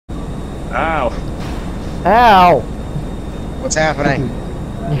Ow! Ow! What's happening?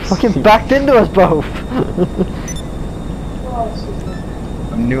 You fucking backed into us both!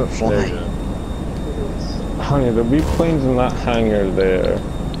 I knew it flying. Honey, there'll be planes in that hangar there.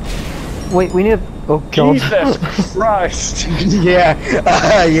 Wait, we need. Oh god. Jesus Christ!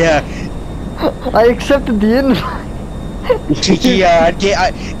 Yeah, yeah. I accepted the invite. Kiki,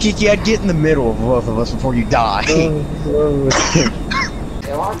 Kiki, I'd get in the middle of both of us before you die.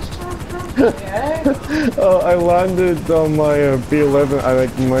 Oh, I landed on my B11 and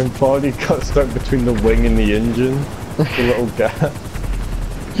like my body got stuck between the wing and the engine. The little gap.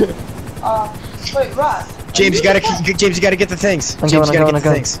 Wait, Rat. James, you gotta get the things. I'm James, you going. gotta get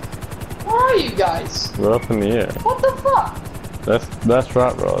the things. Where are you guys? We're up in the air. What the fuck? That's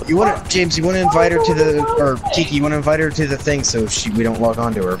Rat Rod. You wanna, James? You wanna invite her to the, or Kiki? You wanna invite her to the thing so we don't log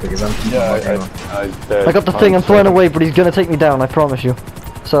on to her because I'm keeping logging on. I got the thing. I'm flying away, but he's gonna take me down. I promise you.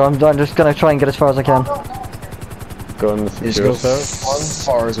 So I'm just gonna try and get as far as I can. Go in the Just secure go cell. as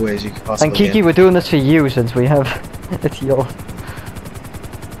far away as you can possibly And Kiki, get. we're doing this for you since we have. It's your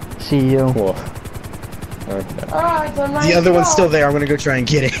CEO. What? Okay. Alright, I'm ready The other to one's go. still there. I'm gonna go try and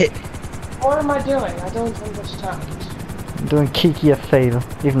get it. What am I doing? I don't understand. I'm doing Kiki a favor,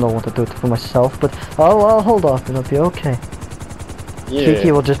 even though I want to do it for myself. But I'll hold off. It'll be okay. Yeah.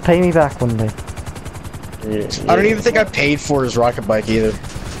 Kiki will just pay me back one day. Yeah. I don't even think I paid for his rocket bike either.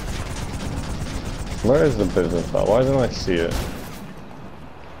 Where is the business at? Why didn't I see it?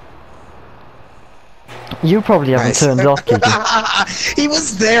 You probably haven't Nice. turned off, Kiki. He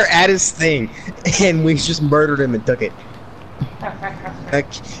was there at his thing, and we just murdered him and took it.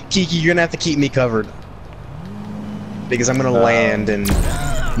 Kiki, you're gonna have to keep me covered because I'm gonna land and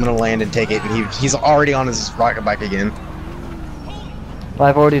take it. And he's already on his rocket bike again.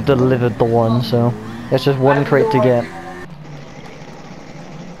 I've already delivered the one, so it's just one crate to get.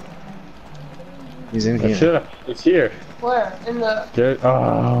 He's in here. Sure, it's here. Where? In the... Get,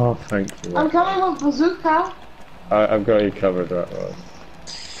 oh, thank you. I'm coming with bazooka. I've got you covered, Rat Rod.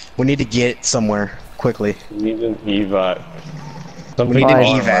 We need to get somewhere quickly. We need an evac. We need an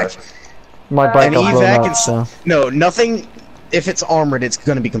Right. evac. My bike An got blown evac up, and so. no, nothing. If it's armored, it's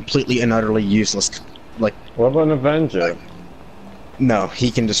gonna be completely and utterly useless. Like, What about an Avenger? no,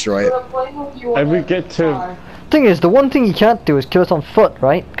 he can destroy it. I'm playing with you Hey, on we the get to- car. Thing is, the one thing you can't do is kill us on foot,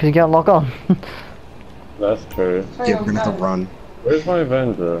 right? Because you can't lock on. That's true. Yeah, we're gonna have to run Where's my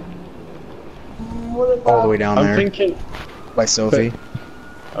Avenger? What about... all the way down I'm there thinking. by Sophie.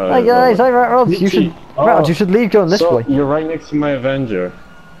 Hi guys, hi Rattles. You should, Rattles, you should leave going this so way. You're right next to my Avenger.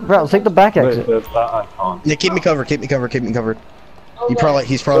 Rattles, take the back exit. Wait, that icon. Yeah, keep me covered. Keep me covered. Keep me covered. Okay.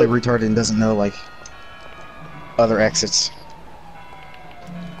 He's probably retarded and doesn't know like other exits.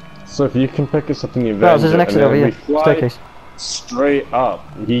 So if you can pick us up in the Avenger, Rattles, there's an exit and over then here. we fly Staircase. straight up,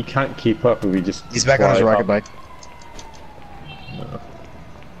 he can't keep up, and we just. He's back on his fly rocket up. bike.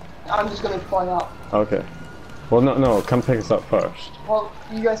 I'm just gonna fly up. Okay. Well, no, come pick us up first. Well,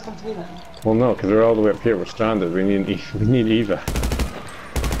 you guys come to me then. Well, no, because we're all the way up here. We're stranded. We need Eva.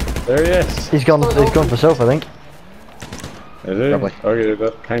 There he is. He's gone for self, I think. Is he? Probably. Okay,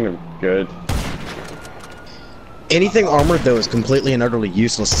 that's kind of good. Anything armored though is completely and utterly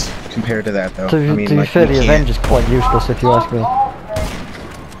useless compared to that though. To I mean, be like, fair, we the can't- Avenger's quite useless if you ask me.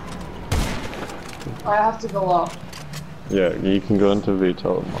 I have to go up. Yeah, you can go into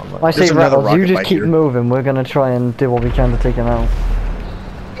VTOL. I say There's another Rattles, you rocket just bike keep here. moving. We're gonna try and do what we can to take him out.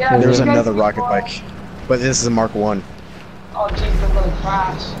 Yeah, There's you guys another keep rocket going. bike, but this is a Mark 1. Oh jeez, I'm gonna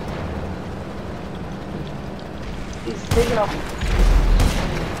crash. He's taking off.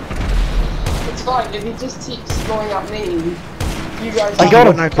 It's fine, if he just keeps going at me, you guys... I got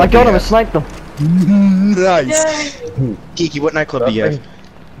what him! nightclub I got do him! you I sniped him! Nice. Yay! Kiki, what nightclub do you have?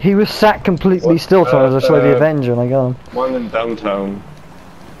 He was sat completely still trying to destroy the Avenger, and I got him. One in downtown.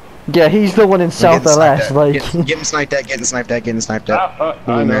 Yeah, he's the one in South LS. Like, Getting sniped at, getting sniped at, getting sniped at. Ah, fuck.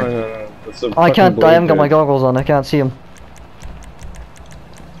 I know. It's a I fucking can't. I haven't got my blade. goggles on. I can't see him.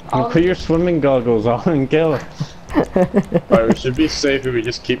 You put your swimming goggles on and kill it. Right, we should be safe if we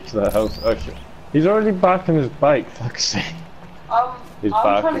just keep to the house. Oh shit. He's already back on his bike, fuck's sake. He's I'm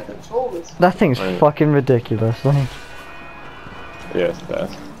back trying to again. control this. That thing's I know. fucking ridiculous. Like, Yes, that.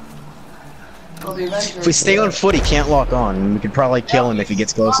 Oh, the Avenger. If we stay on foot, he can't lock on, and we could probably kill him if he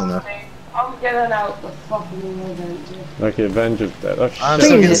gets close enough. I'm getting out the fucking Avenger. Okay, Avenger's dead. Oh I'm shit. still Thing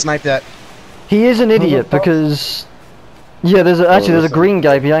getting is- sniped at. he is an idiot because. Yeah, there's a green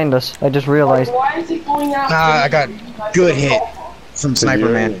guy behind us. I just realized. Why is he going out? I got good hit from Sniper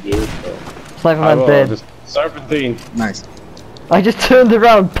Man. Sniper Man dead. Just Serpentine. Nice. I just turned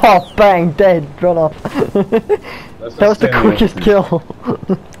around, pop, bang, dead, run off. That was the quickest kill.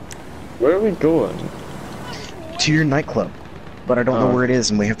 Where are we going? To your nightclub. But I don't know where it is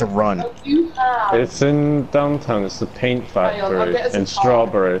and we have to run. It's in downtown, it's the paint factory in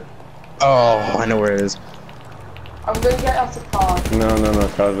Strawberry. Oh, I know where it is. I'm gonna get us a car. No,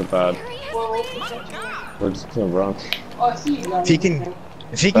 cars are bad. Well, We're just gonna run. oh, I see you guys.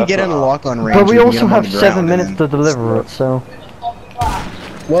 If he can get in a lock-on range, But we can also get him on have the 7 ground minutes and to then- deliver it, so.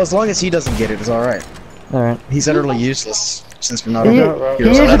 Well, as long as he doesn't get it, it's alright. Alright. He's utterly useless since we're not He on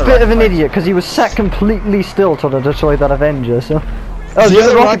is a bit of an idiot because he was sat completely still till I destroyed that Avenger, so. Oh, The the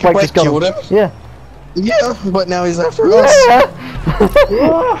other other rocket rocket bike bike just got killed him. him? Yeah. Yeah, but now he's after us. Yeah!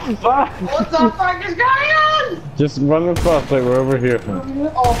 What the fuck is going on? Just run the fast, like we're over here.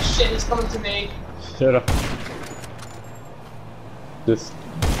 Oh shit, he's coming to me. Shut up. Just.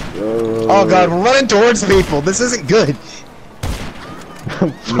 Oh god, we're running towards people. This isn't good.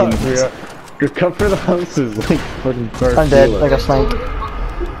 Fuck, we come for the houses like fucking birds. I'm dead, I got sniped.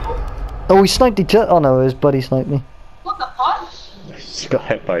 Oh, we sniped each other. Oh no, his buddy sniped me. What the fuck? Just got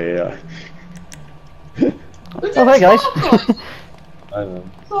hit by AI. Oh, hey guys. I know.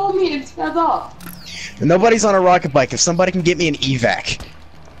 Told me it's sped up. Nobody's on a rocket bike. If somebody can get me an evac.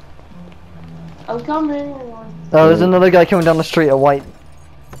 I'm coming. Oh, there's another guy coming down the street, a white.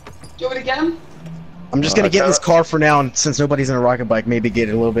 Do you want me to get him? I'm just gonna get in this car for now, and since nobody's in a rocket bike, maybe get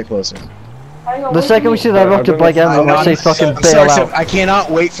it a little bit closer. Hang on, The wait second for we me. see that rocket bike emblem, I say fucking I'm bail sorry, out. Seth, I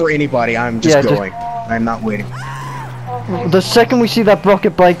cannot wait for anybody. I'm just Yeah, just- going. I'm not waiting. Okay. The second we see that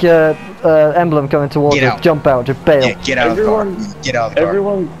rocket bike emblem coming towards Get us, out. jump out, just bail. Yeah, get out of the car. Get out of the car.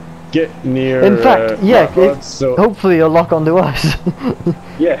 Everyone get near. In fact, yeah, Rods, so hopefully you'll lock onto us.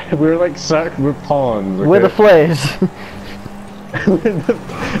 yeah, we're like we're pawns. Okay? We're the flares.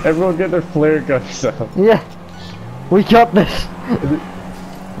 Everyone get their flare guns out. Yeah, we got this.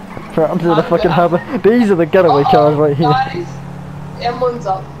 Right onto the fucking harbour. These are the getaway cars right here. Guys, emblem's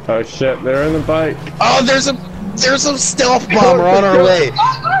up. Oh shit, they're in the bike. Oh, there's a stealth bomber on our way.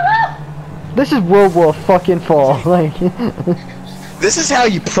 This is World War fucking 4. Like, This is how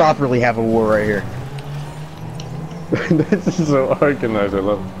you properly have a war right here. This is so organized, I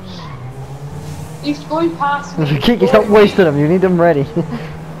love it. He's going past me. Kiki, stop wasting them. You need them ready.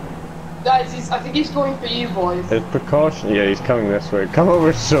 Guys, I think he's going for you boys. It's precaution. Yeah, he's coming this way. Come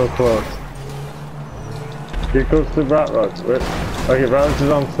over so close. Get close to Rat Rod. Wait. Okay, Rat Rod is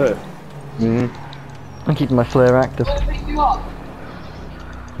on foot. I'm keeping my flare active. I'm gonna pick you up.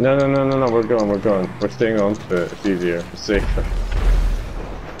 No, we're going. We're staying on foot. It's easier. It's safer.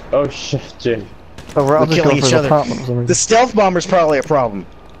 Oh shit, Jay. Oh, we're all We're just killing going for each the other. apartment or something. The stealth bomber's probably a problem.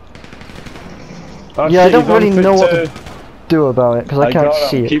 Oh, Yeah, I shit, don't he's on really foot know what too. to do about it because I can't got him.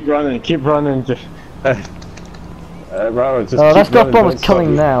 see it. Keep running. Just, Rat Rod, just Oh, keep that stealth running, bomber's don't stop.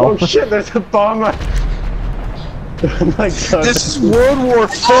 coming now. Oh shit, there's a bomber. Oh my god. This is World War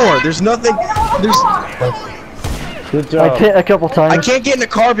IV. There's nothing. Good I job. hit a couple I times. can't get in the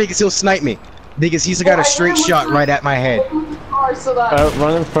car because he'll snipe me. Because he's got a straight shot right at my head. So that.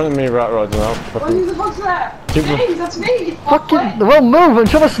 Run in front of me, Rat Rod, and I'll What fucking... the fuck's that? Keep James, that's me. Fucking, well, move! I'm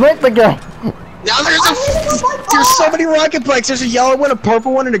trying to snipe the guy. Now there's so many rocket bikes. There's a yellow one, a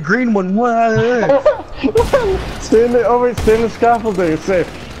purple one, and a green one. What? Stay in the scaffolding, it's safe.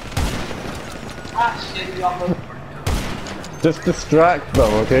 Ah, shit, you got me. Just distract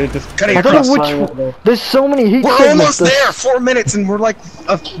them, okay? Just Cutting I don't know across. which one. There's so many heat We're signals. almost there. 4 minutes, and we're like.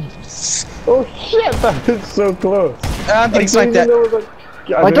 Oh shit, that is so close. I'm getting sniped at.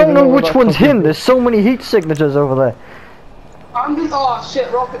 I don't know which one's him. There's so many heat signatures over there. I'm just. Oh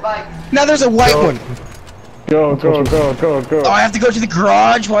shit, rocket bike. Now there's a white one. Go. Oh, I have to go to the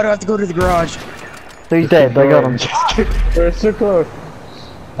garage. Why do I have to go to the garage? He's dead. I got him. We're so close.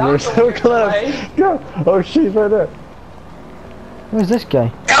 We're That's so a weird close. way. Go. Oh, she's right there. Where's this guy?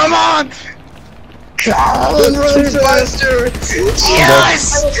 Come on! Come on, run faster!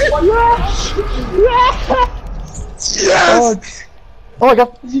 Yes! Yes! Oh, I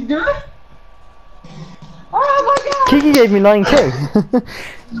got. Is he good? Oh my god! Kiki gave me 9k.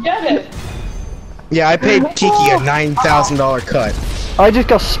 Get it! Yeah, I paid Tiki a $9,000 cut. I just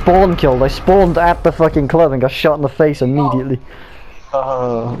got spawn killed. I spawned at the fucking club and got shot in the face immediately.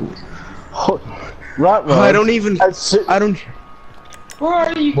 Rat Rod. I don't even. I don't. Where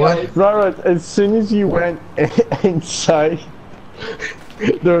are you What? guys? Rat Rod, as soon as you went inside,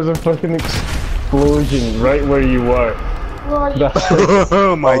 there was a fucking explosion right where you were. Where are you That's guys?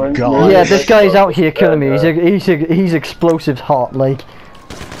 Oh my god. Yeah, this guy's out here killing me. He's explosives hot. Like,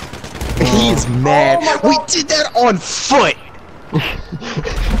 He's mad. Oh my We God. did that on foot!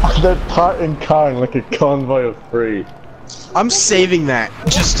 They're parting car in like a convoy of three. I'm saving that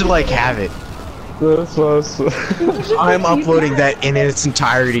just to like have it. This was. I'm uploading that in its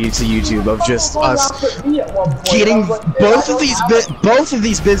entirety to YouTube of just us getting both of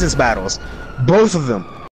these business battles, both of them.